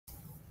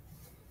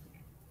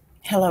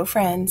Hello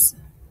friends,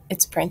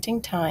 it's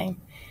printing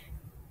time.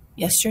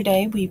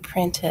 Yesterday we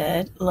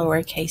printed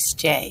lowercase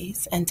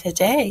j's and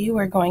today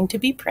we're going to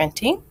be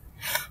printing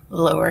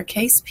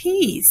lowercase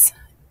p's.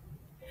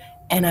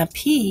 And a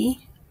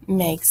p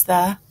makes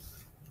the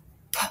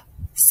p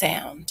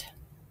sound,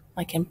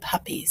 like in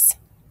puppies.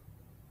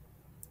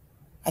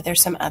 Are there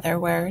some other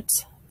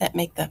words that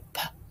make the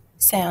p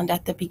sound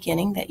at the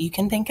beginning that you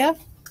can think of?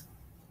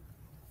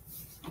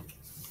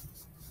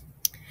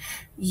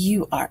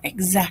 You are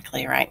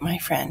exactly right, my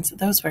friends.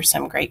 Those were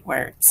some great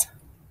words.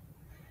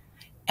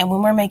 And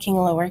when we're making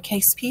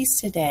lowercase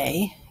p's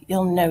today,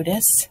 you'll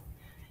notice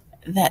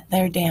that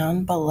they're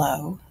down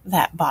below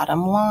that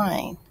bottom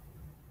line.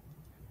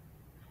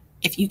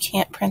 If you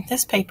can't print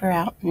this paper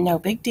out, no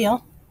big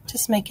deal.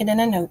 Just make it in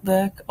a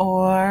notebook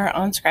or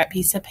on scrap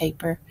piece of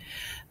paper.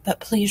 But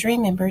please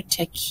remember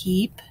to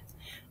keep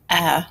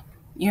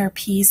your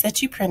p's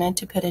that you printed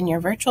to put in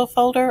your virtual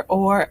folder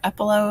or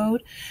upload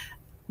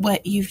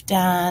what you've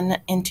done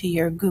into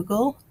your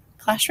Google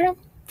Classroom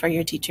for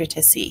your teacher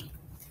to see.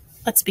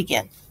 Let's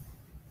begin.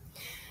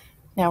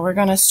 Now we're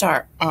going to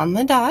start on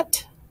the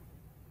dot.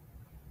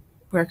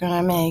 We're going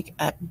to make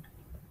a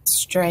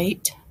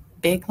straight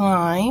big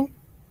line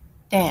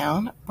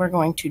down. We're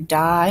going to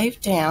dive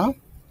down.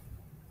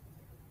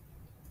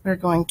 We're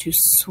going to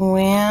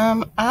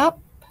swim up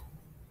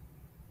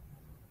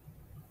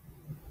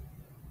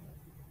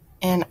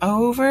and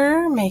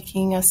over,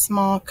 making a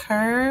small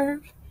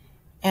curve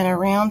and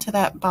around to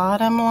that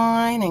bottom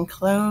line and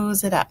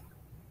close it up.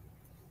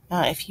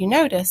 Now, if you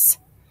notice,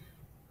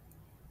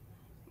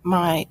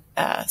 my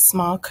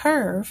small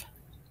curve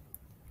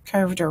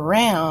curved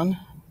around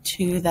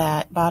to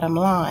that bottom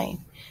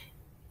line.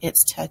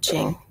 It's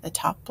touching the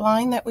top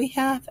line that we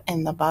have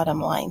and the bottom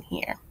line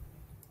here.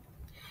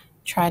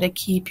 Try to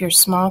keep your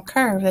small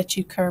curve that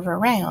you curve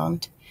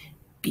around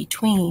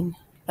between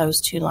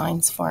those two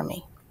lines for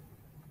me.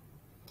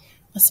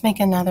 Let's make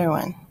another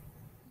one.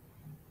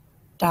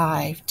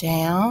 Dive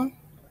down,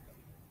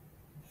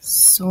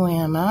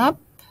 swim up,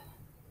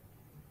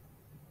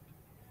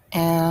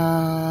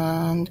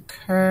 and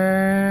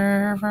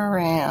curve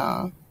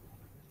around.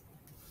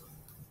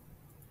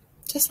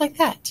 Just like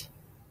that.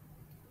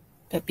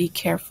 But be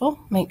careful.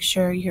 Make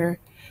sure your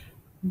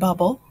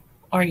bubble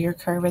or your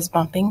curve is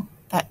bumping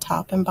that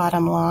top and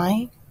bottom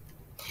line.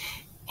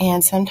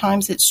 And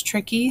sometimes it's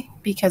tricky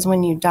because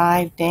when you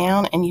dive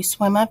down and you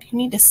swim up, you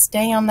need to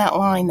stay on that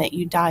line that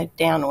you dived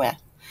down with.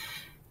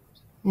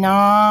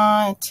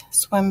 Not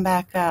swim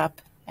back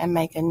up and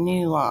make a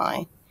new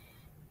line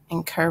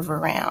and curve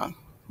around.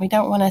 We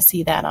don't want to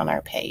see that on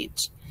our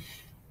page.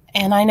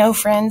 And I know,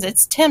 friends,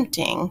 it's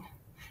tempting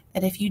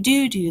that if you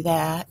do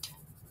that,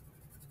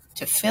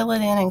 to fill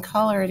it in and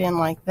color it in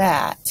like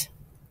that.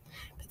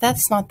 But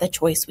that's not the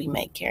choice we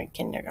make here in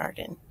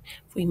kindergarten.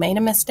 If we made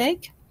a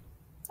mistake,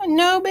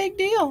 no big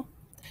deal.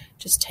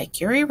 Just take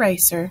your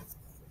eraser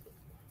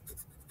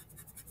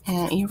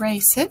and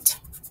erase it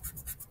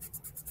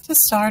to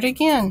start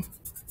again.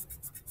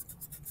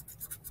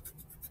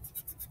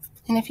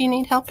 And if you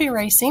need help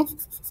erasing,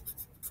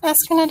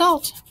 ask an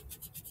adult.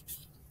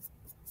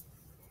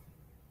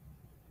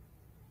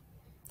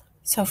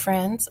 So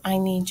friends, I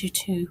need you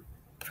to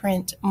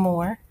print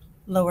more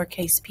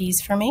lowercase p's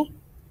for me.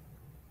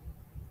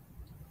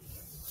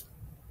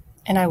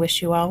 And I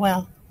wish you all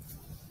well.